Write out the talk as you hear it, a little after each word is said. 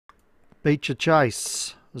Becher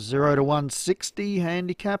Chase, 0 to 160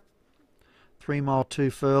 handicap, 3 mile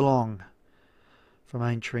 2 furlong from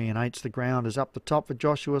Aintree, and 8's the Grounders. Up the top for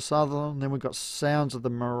Joshua Sutherland. Then we've got Sounds of the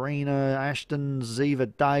Marina, Ashton,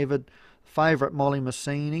 Ziva David, favourite Molly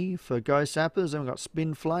Massini for Go Sappers. Then we've got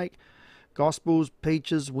Spin Flake, Gospels,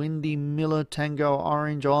 Peaches, Windy Miller, Tango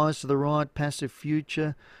Orange, Eyes to the Right, Passive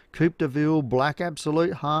Future, Coupe de Ville, Black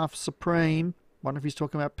Absolute, Half Supreme. Wonder if he's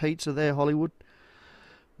talking about pizza there, Hollywood.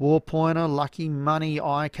 War Pointer, Lucky Money,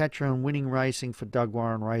 Eye Catcher, and Winning Racing for Doug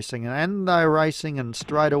Warren Racing. And they're racing, and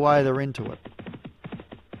straight away they're into it.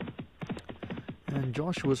 And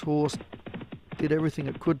Joshua's horse did everything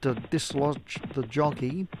it could to dislodge the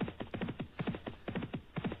jockey.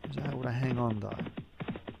 He was able to hang on though.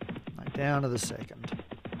 Down to the second.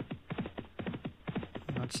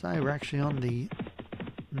 And I'd say we're actually on the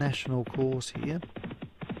national course here.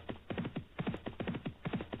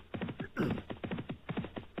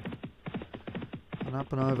 And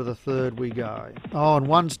up and over the third we go. Oh, and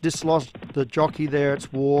one's dislodged the jockey there.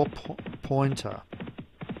 It's War Pointer.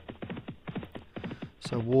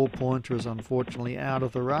 So War Pointer is unfortunately out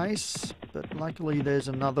of the race, but luckily there's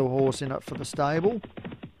another horse in it for the stable.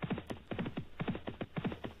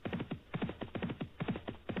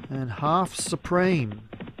 And Half Supreme.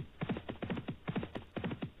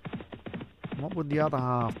 What would the other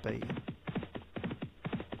half be?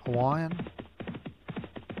 Hawaiian?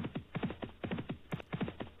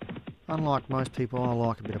 Unlike most people, I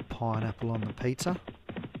like a bit of pineapple on the pizza.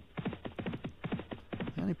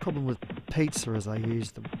 The only problem with pizza is they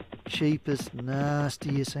use the cheapest,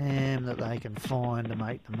 nastiest ham that they can find to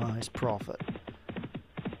make the most profit.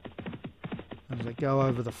 As they go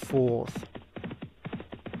over the fourth.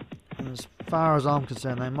 And as far as I'm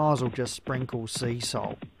concerned, they might as well just sprinkle sea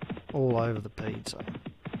salt all over the pizza.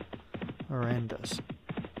 Horrendous.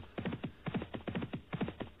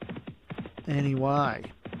 Anyway,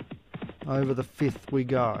 over the fifth we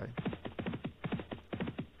go.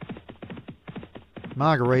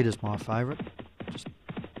 Margarita's my favourite, just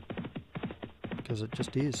because it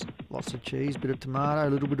just is. Lots of cheese, bit of tomato, a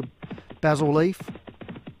little bit of basil leaf,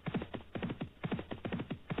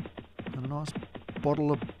 and a nice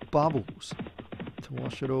bottle of bubbles to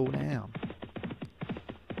wash it all down.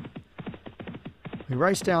 We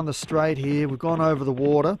race down the straight here. We've gone over the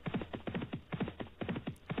water.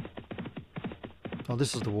 Oh,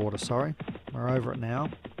 this is the water, sorry. We're over it now.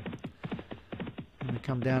 And we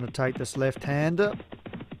come down to take this left-hander.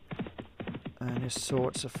 And this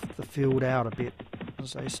sorts the field out a bit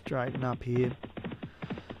as they straighten up here.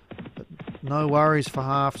 But no worries for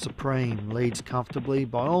Half Supreme. Leads comfortably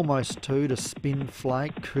by almost 2 to Spin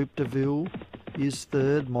Flake. Coupe de Ville is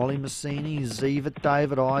third. Molly Massini, Ziva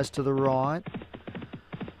David, Eyes to the Right.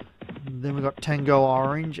 And then we've got Tango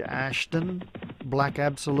Orange, Ashton, Black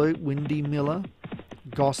Absolute, Windy Miller,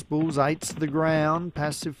 Gospels, 8's the Ground,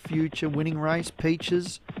 Passive Future, Winning Race,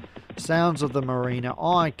 Peaches, Sounds of the Marina,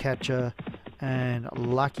 Eye Catcher, and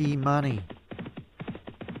Lucky Money.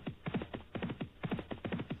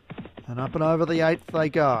 And up and over the 8th they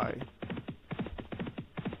go.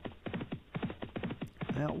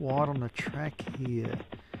 Out wide on the track here.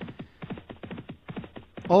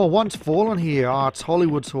 Oh, one's fallen here. Oh, it's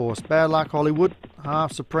Hollywood's horse. Bad luck, Hollywood.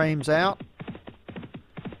 Half Supreme's out.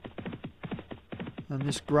 And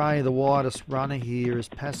this grey, the widest runner here, is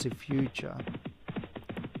Passive Future.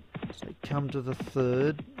 So they come to the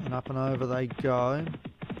third, and up and over they go.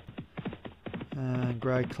 And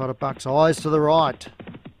Grey Clutterbuck's Eyes to the Right.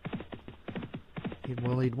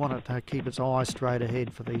 He'd want it to keep its eyes straight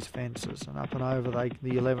ahead for these fences. And up and over the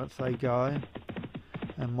 11th they go.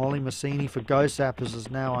 And Molly Massini for Go Sappers is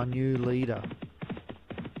now our new leader.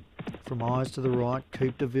 From Eyes to the Right,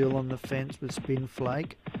 Coupe de Ville on the fence with Spin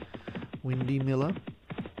Flake. Windy Miller,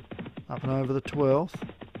 up and over the 12th.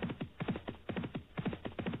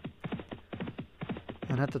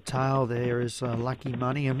 And at the tail there is Lucky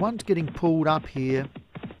Money. And one's getting pulled up here,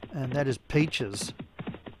 and that is Peaches.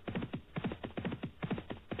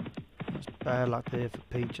 That's bad luck there for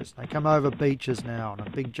Peaches. They come over Beaches now, and a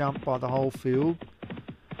big jump by the whole field.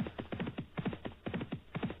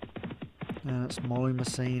 And it's Molly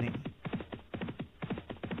Massini.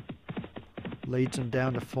 Leads them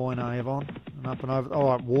down to Foyne-Avon and up and over.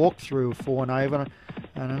 Oh, it walked through Foyne-Avon,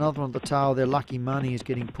 and another one at the tail there. Lucky Money is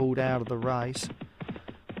getting pulled out of the race.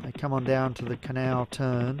 They come on down to the canal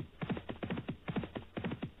turn.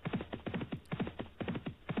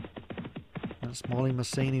 And Molly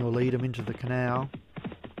Massini will lead them into the canal.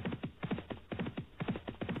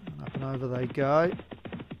 And up and over they go.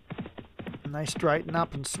 And they straighten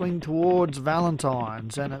up and swing towards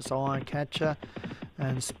Valentine's, and it's Eye Catcher.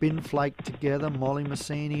 and Spin Flake together. Molly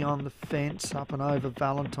Massini on the fence up and over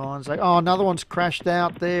Valentine's Day. Oh, another one's crashed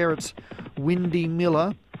out there. It's Windy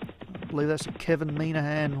Miller. I believe that's a Kevin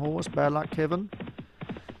Minahan horse. Bad luck, Kevin.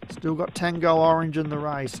 Still got Tango Orange in the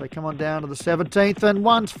race. They come on down to the 17th, and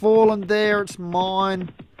one's fallen there. It's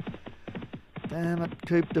Mine. Damn it,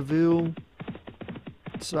 Coupe de Ville.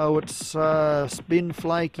 So it's Spin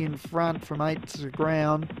Flake in front from 8 to the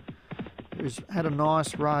ground, who's had a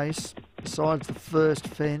nice race, besides the first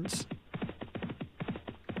fence.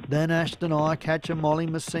 Then Ashton Eye, Catcher, Molly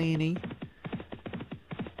Massini.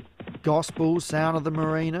 Gospel, Sound of the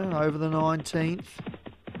Marina, over the 19th.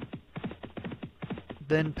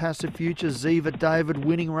 Then Passive Future, Ziva David,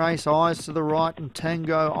 winning race, Eyes to the right, and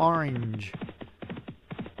Tango Orange.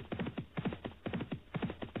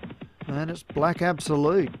 And it's Black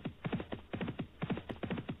Absolute.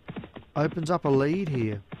 Opens up a lead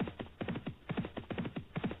here.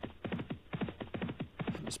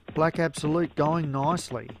 And it's Black Absolute going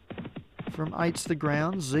nicely. From 8's the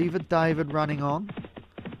ground, Ziva David running on.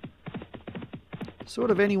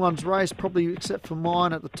 Sort of anyone's race, probably except for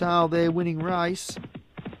mine at the tail there, winning race.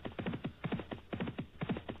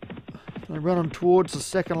 They run them towards the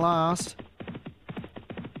second last.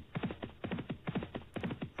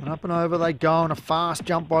 And up and over they go on a fast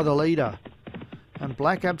jump by the leader. And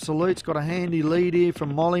Black Absolute's got a handy lead here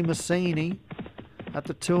from Molly Massini at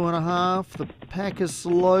the 2.5. The pack is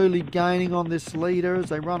slowly gaining on this leader as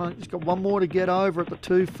they run on. He's got one more to get over at the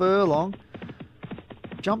 2 furlong.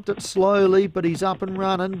 Jumped it slowly, but he's up and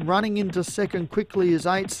running. Running into second quickly is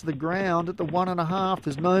 8's the ground at the 1.5.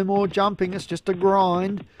 There's no more jumping, it's just a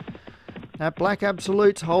grind. That Black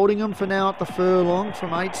Absolute's holding him for now at the furlong. From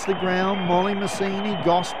 8's the ground, Molly Massini,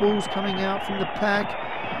 Gospel's coming out from the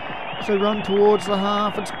pack. So run towards the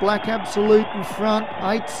half, it's Black Absolute in front.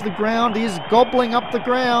 8's the ground is gobbling up the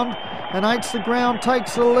ground. And 8's the ground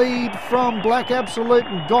takes the lead from Black Absolute,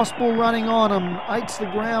 and Gospel running on him. 8's the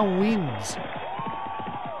ground wins.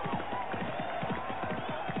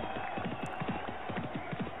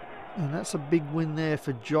 And that's a big win there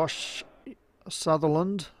for Josh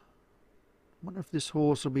Sutherland. I wonder if this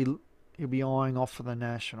horse he'll be eyeing off for the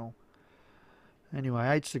National. Anyway,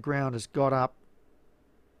 8's the ground has got up.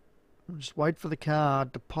 We'll just wait for the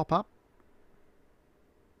card to pop up.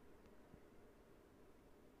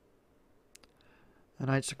 And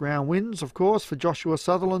 8's the ground wins, of course, for Joshua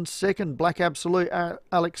Sutherland. Second, Black Absolute,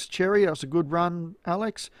 Alex Cherry. That was a good run,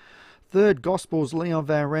 Alex. Third, Gospel's Leon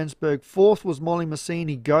Van Rensburg. Fourth was Molly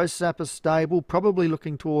Massini, Ghost Zapper Stable, probably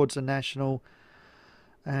looking towards the National.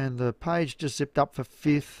 And the page just zipped up for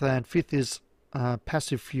fifth, and fifth is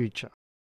Passive Future.